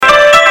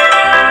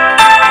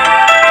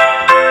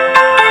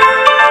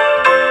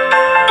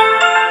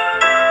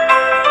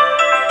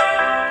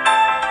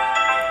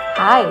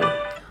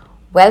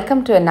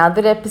Welcome to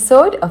another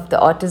episode of the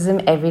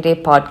Autism Everyday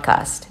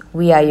podcast.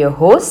 We are your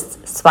hosts,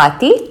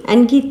 Swati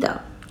and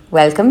Geeta.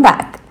 Welcome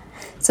back.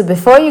 So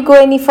before you go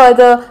any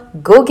further,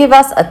 go give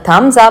us a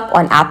thumbs up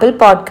on Apple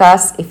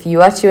Podcasts if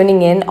you are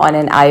tuning in on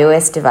an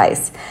iOS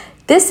device.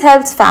 This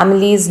helps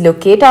families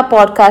locate our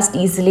podcast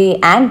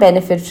easily and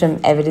benefit from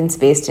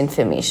evidence-based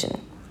information.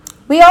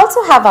 We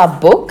also have our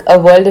book, A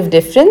World of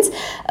Difference,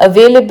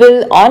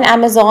 available on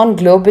Amazon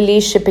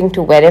globally, shipping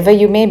to wherever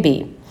you may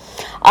be.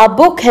 Our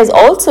book has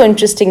also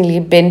interestingly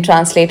been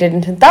translated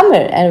into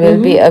Tamil and will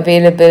be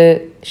available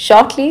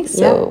shortly.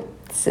 So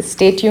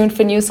stay tuned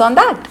for news on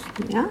that.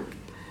 Yeah.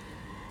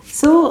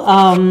 So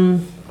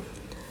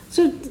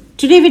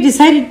today we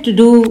decided to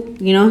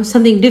do,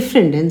 something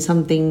different and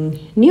something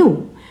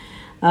new.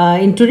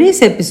 In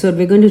today's episode,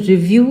 we're going to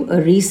review a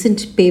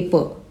recent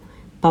paper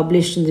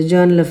published in the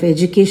Journal of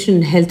Education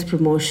and Health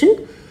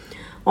Promotion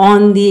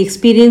on the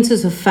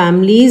experiences of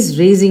families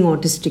raising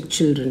autistic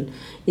children.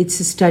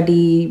 It's a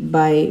study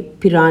by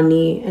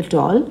Pirani et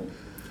al.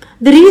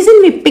 The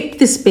reason we picked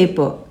this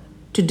paper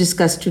to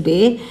discuss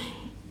today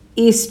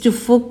is to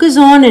focus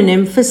on and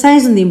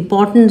emphasize on the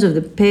importance of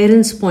the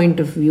parent's point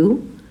of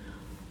view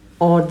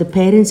or the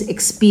parent's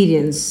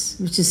experience,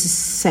 which is the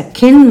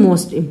second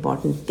most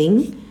important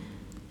thing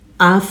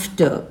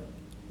after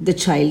the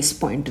child's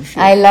point of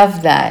view. I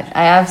love that.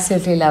 I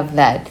absolutely love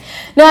that.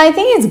 No, I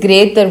think it's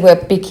great that we're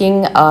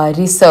picking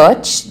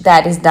research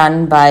that is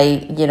done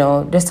by,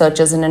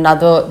 researchers in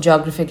another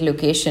geographic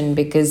location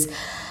because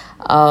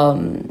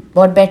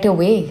what better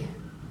way?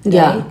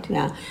 Yeah, right?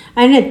 yeah.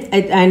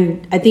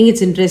 And I think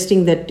it's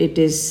interesting that it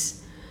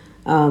is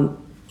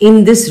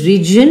in this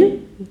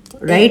region,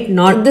 right?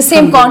 Not the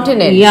same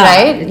continent,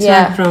 right? It's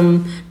not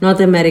from North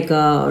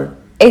America or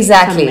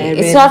exactly.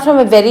 It's not from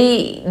a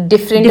very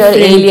different or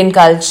alien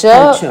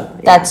culture.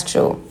 That's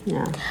true.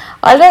 Yeah.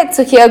 All right,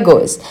 so here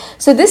goes.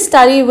 So this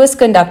study was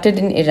conducted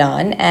in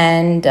Iran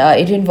and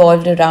it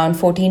involved around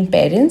 14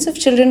 parents of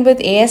children with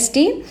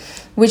ASD,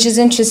 which is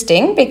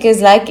interesting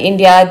because like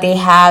India, they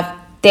have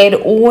their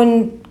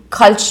own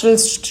cultural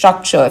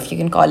structure, if you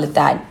can call it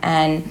that.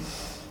 And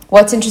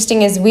what's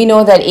interesting is we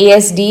know that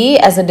ASD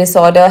as a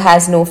disorder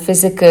has no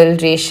physical,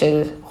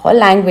 racial, or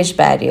language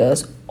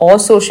barriers or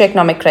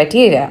socioeconomic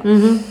criteria.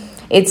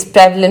 It's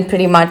prevalent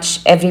pretty much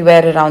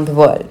everywhere around the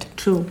world.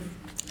 True.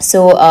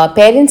 So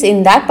parents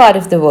in that part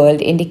of the world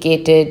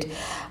indicated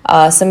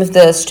some of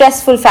the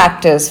stressful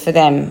factors for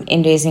them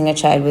in raising a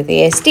child with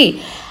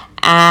ASD.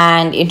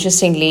 And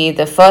interestingly,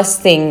 the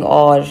first thing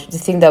or the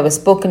thing that was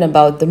spoken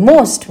about the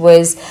most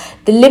was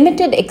the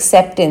limited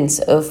acceptance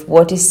of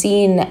what is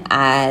seen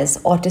as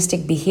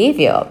autistic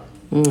behavior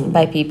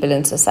by people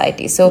in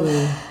society. So,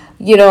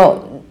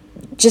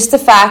 just the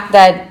fact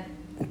that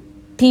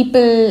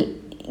people,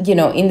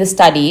 in the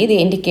study, they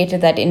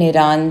indicated that in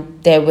Iran,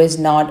 there was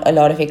not a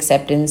lot of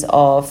acceptance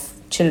of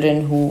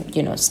children who,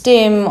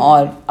 stim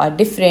or are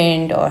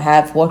different or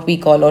have what we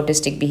call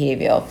autistic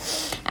behavior.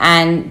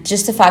 And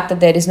just the fact that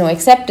there is no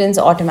acceptance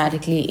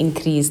automatically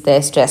increase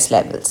their stress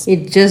levels.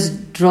 It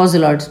just draws a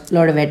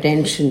lot of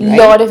attention, right?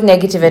 Lot of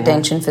negative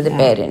attention for the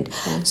parent.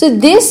 Yeah. So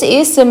this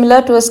is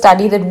similar to a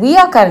study that we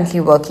are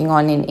currently working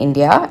on in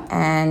India.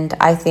 And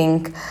I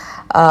think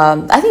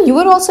you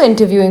were also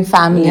interviewing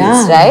families,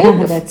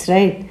 right? That's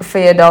right. For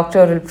your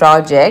doctoral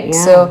project.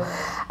 Yeah. So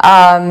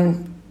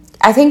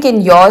I think in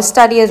your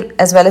study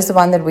as well as the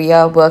one that we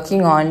are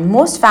working on,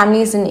 most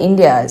families in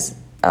India,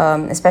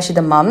 especially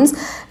the mums,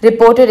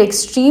 reported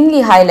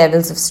extremely high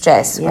levels of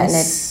stress when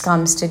it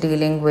comes to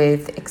dealing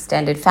with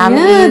extended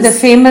families. Yeah, the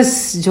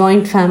famous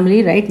joint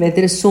family, right? Where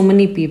there are so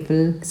many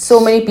people.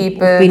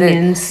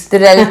 Opinions. The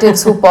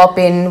relatives who pop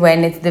in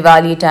when it's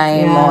Diwali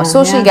time or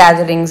social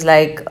gatherings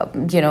like,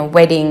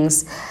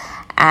 weddings.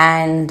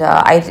 And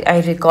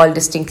I recall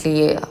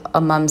distinctly a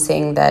mum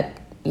saying that,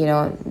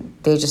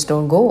 they just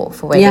don't go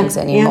for weddings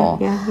anymore.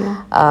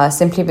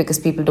 Simply because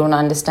people don't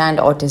understand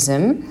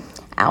autism,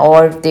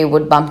 or they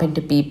would bump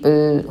into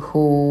people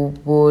who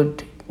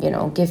would,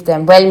 give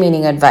them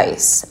well-meaning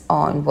advice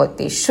on what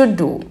they should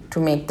do to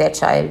make their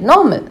child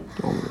normal.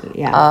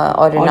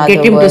 Or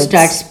get him to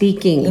start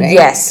speaking, right?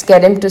 Yes,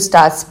 get him to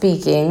start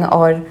speaking.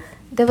 Or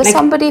there was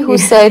somebody who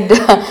said,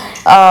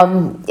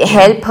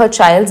 help her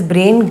child's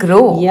brain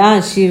grow. Yeah,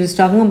 she was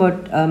talking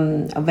about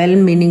a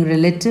well-meaning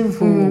relative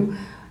who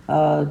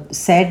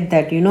said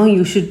that,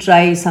 you should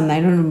try something. I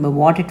don't remember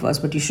what it was,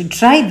 but you should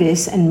try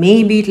this and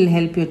maybe it'll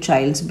help your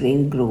child's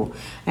brain grow.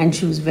 And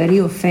she was very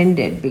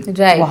offended because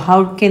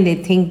how can they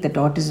think that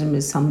autism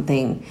is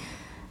something,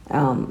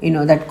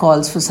 that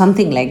calls for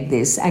something like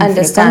this, and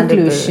for a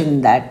conclusion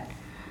that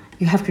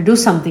you have to do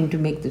something to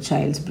make the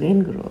child's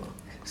brain grow.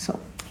 So,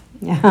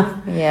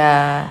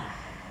 yeah.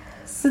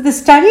 So the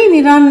study in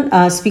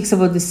Iran speaks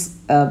about this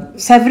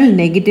several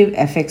negative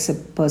effects a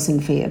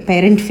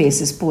parent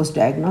faces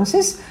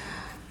post-diagnosis,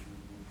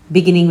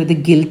 beginning with the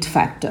guilt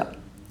factor.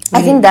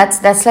 I think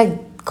that's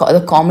like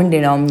the common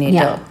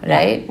denominator,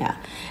 right? Yeah.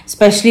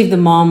 Especially if the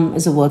mom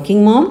is a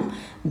working mom,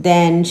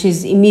 then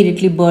she's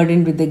immediately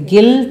burdened with the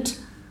guilt.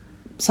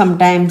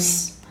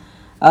 Sometimes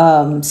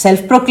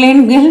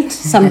self-proclaimed guilt,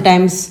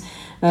 sometimes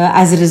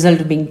as a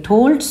result of being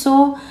told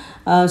so.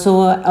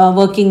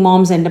 Working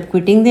moms end up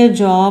quitting their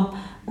job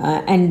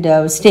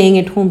and staying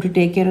at home to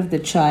take care of the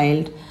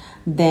child.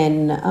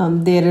 Then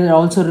there are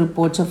also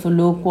reports of a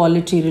low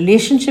quality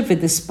relationship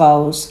with the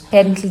spouse,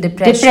 parental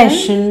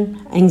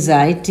depression,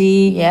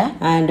 anxiety, yeah,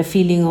 and a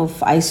feeling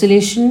of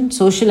isolation,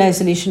 social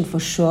isolation for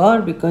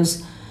sure,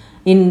 because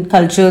in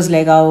cultures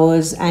like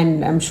ours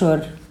and I'm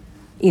sure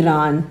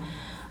Iran,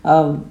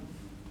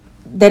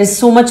 there is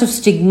so much of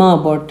stigma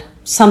about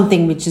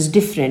something which is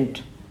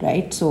different,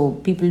 right? So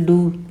people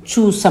do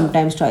choose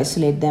sometimes to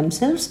isolate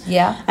themselves.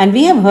 Yeah. And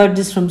we have heard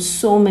this from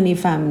so many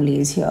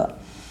families here.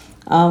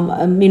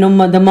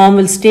 The mom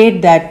will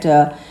state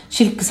that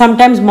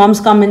sometimes moms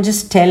come and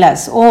just tell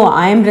us, oh,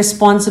 I am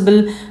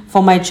responsible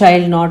for my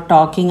child not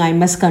talking. I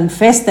must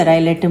confess that I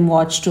let him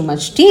watch too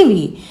much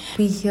TV.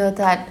 We hear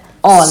that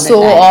all so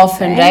the time,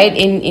 often, right?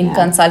 In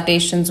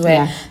consultations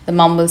where the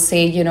mom will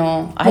say,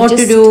 I had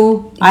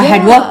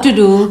work to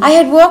do. I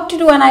had work to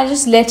do and I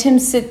just let him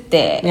sit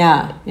there.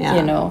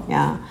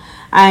 Yeah.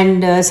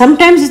 And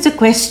sometimes it's a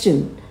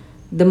question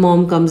the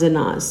mom comes and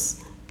asks.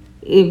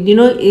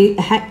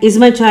 Is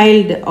my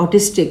child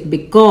autistic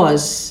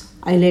because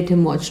I let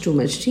him watch too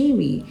much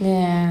TV?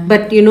 Yeah.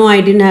 But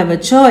I didn't have a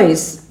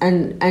choice,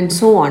 and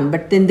so on.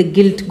 But then the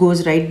guilt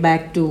goes right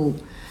back to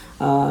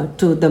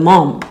the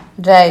mom.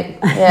 Right.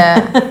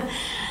 Yeah.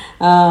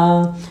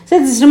 So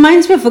this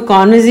reminds me of a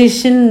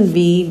conversation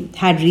we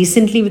had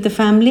recently with a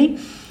family,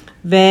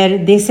 where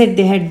they said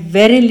they had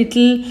very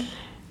little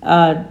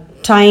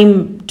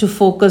time to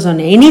focus on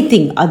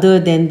anything other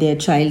than their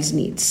child's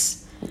needs.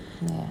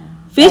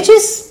 Which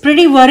is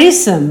pretty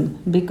worrisome,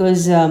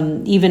 because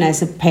even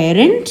as a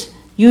parent,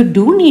 you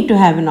do need to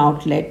have an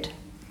outlet,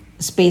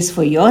 space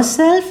for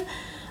yourself,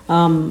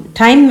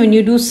 time when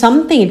you do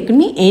something. It could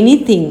be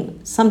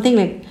anything, something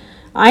like,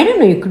 I don't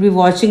know, you could be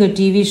watching a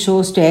TV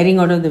show, staring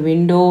out of the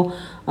window,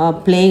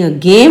 playing a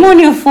game on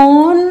your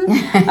phone,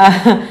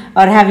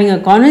 or having a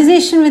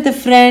conversation with a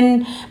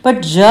friend,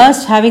 but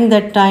just having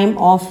that time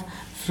off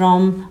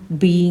from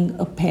being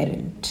a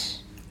parent.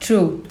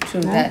 True,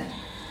 that.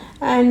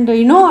 And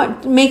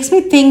it makes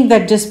me think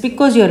that just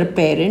because you're a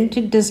parent,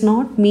 it does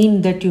not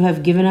mean that you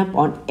have given up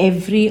on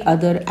every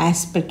other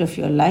aspect of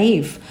your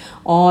life,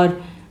 or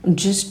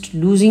just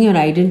losing your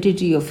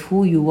identity of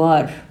who you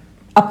are,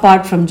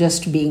 apart from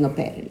just being a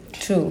parent.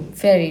 True,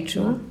 very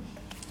true.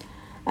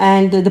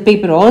 And the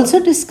paper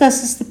also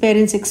discusses the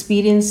parents'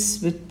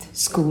 experience with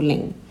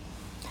schooling.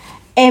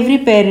 Every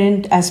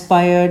parent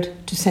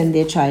aspired to send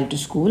their child to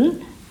school,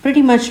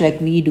 pretty much like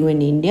we do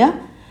in India.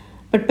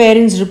 But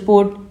parents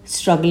report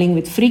struggling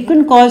with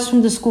frequent calls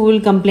from the school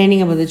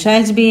complaining about the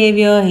child's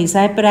behavior. He's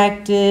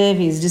hyperactive,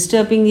 he's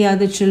disturbing the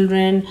other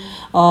children,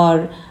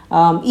 or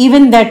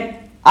even that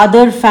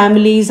other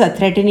families are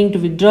threatening to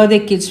withdraw their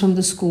kids from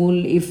the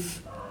school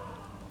if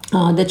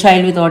the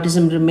child with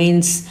autism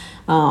remains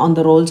on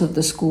the rolls of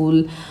the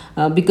school,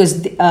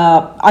 because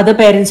other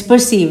parents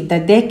perceive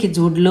that their kids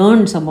would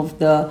learn some of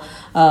the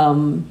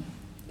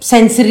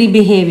sensory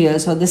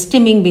behaviors or the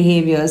stimming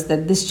behaviors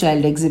that this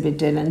child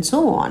exhibited, and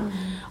so on.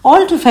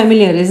 All too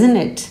familiar, isn't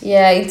it?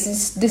 Yeah,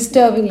 it's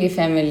disturbingly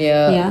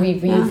familiar.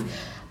 We've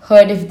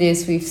heard of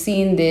this, we've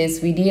seen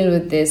this, we deal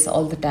with this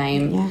all the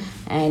time. Yeah.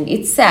 And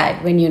it's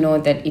sad when you know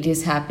that it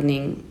is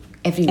happening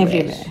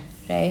everywhere.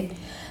 Right?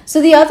 So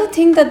the other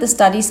thing that the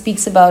study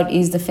speaks about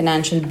is the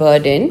financial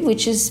burden,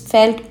 which is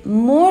felt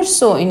more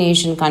so in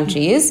Asian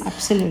countries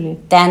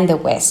than the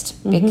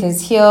West.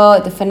 Because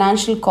here the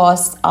financial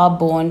costs are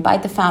borne by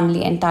the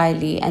family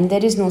entirely and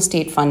there is no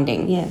state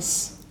funding.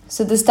 Yes.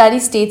 So the study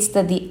states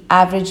that the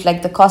average,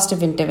 like the cost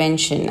of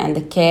intervention and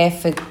the care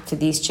for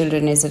these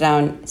children is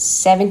around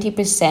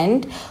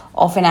 70%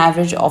 of an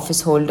average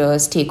office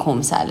holder's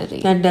take-home salary.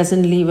 That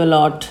doesn't leave a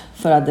lot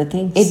for other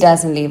things. It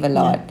doesn't leave a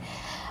lot. Yeah.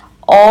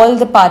 All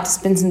the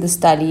participants in the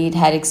study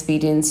had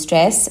experienced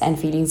stress and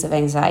feelings of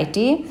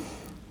anxiety.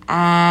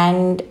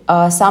 And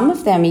some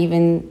of them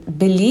even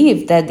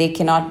believe that they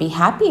cannot be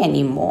happy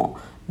anymore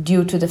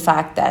due to the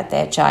fact that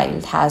their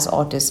child has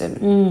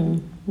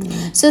autism.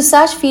 So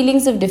such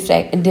feelings of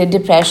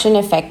depression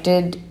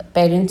affected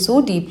parents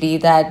so deeply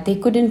that they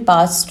couldn't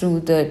pass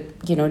through the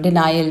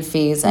denial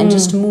phase and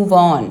just move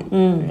on,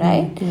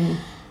 right?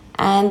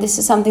 And this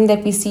is something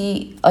that we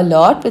see a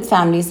lot with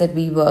families that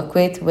we work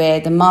with, where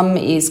the mum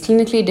is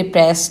clinically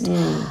depressed,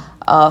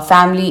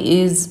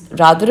 family is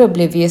rather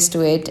oblivious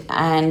to it,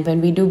 and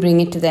when we do bring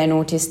it to their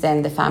notice,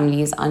 then the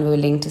family is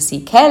unwilling to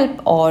seek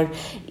help or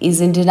is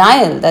in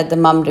denial that the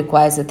mum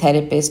requires a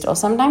therapist or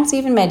sometimes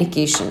even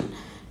medication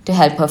to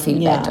help her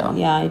feel better.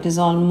 Yeah, it is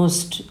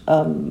almost,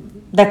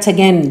 that's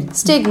again...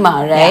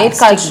 Stigma, right?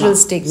 Cultural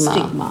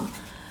stigma.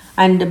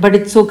 But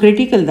it's so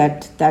critical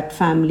that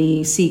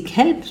family seek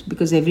help,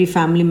 because every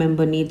family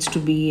member needs to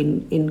be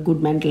in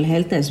good mental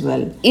health as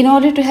well. In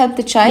order to help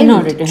the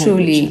child,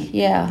 truly.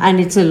 Yeah. And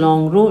it's a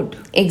long road.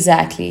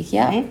 Exactly,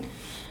 yeah. Right?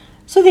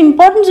 So the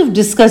importance of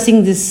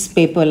discussing this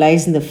paper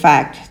lies in the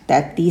fact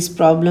that these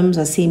problems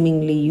are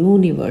seemingly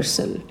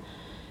universal,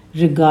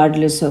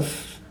 regardless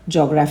of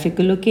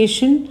geographical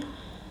location.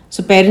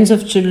 So parents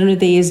of children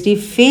with ASD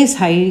face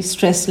high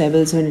stress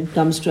levels when it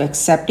comes to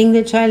accepting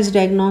their child's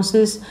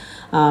diagnosis,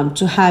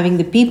 to having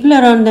the people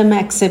around them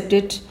accept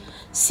it,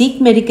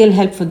 seek medical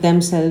help for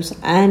themselves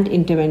and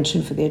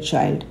intervention for their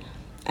child,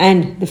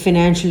 and the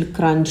financial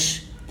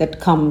crunch that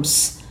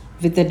comes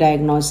with the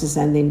diagnosis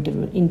and the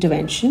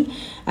intervention,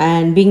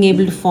 and being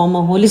able to form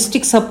a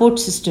holistic support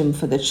system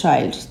for the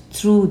child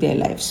through their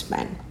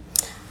lifespan.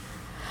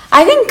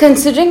 I think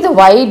considering the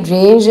wide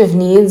range of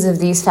needs of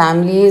these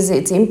families,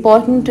 it's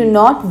important to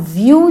not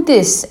view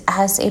this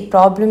as a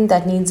problem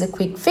that needs a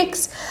quick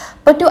fix,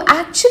 but to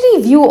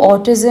actually view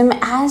autism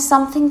as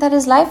something that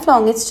is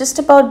lifelong. It's just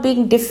about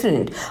being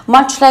different.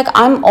 Much like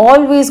I'm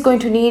always going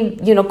to need,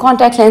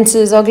 contact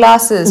lenses or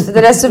glasses for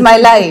the rest of my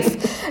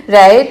life,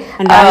 right?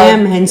 And I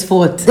am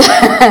henceforth.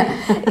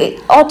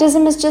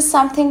 Autism is just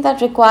something that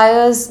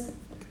requires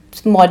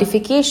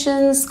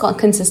modifications,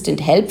 consistent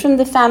help from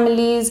the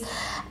families,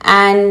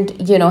 and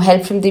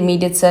help from the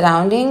immediate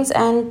surroundings.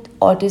 And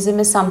autism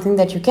is something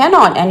that you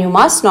cannot and you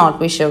must not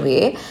wish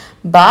away,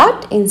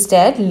 but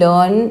instead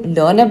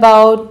learn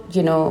about,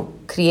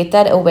 create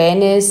that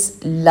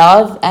awareness,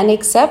 love and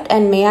accept,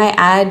 and may I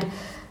add,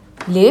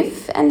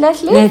 live and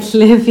let live. Let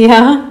live,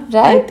 yeah.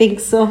 Right? I think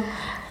so.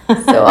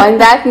 So on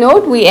that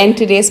note, we end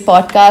today's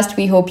podcast.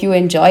 We hope you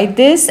enjoyed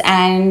this,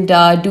 and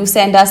do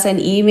send us an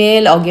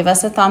email or give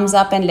us a thumbs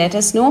up and let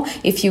us know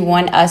if you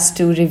want us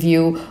to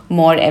review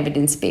more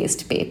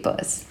evidence-based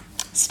papers.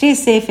 Stay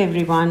safe,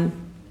 everyone.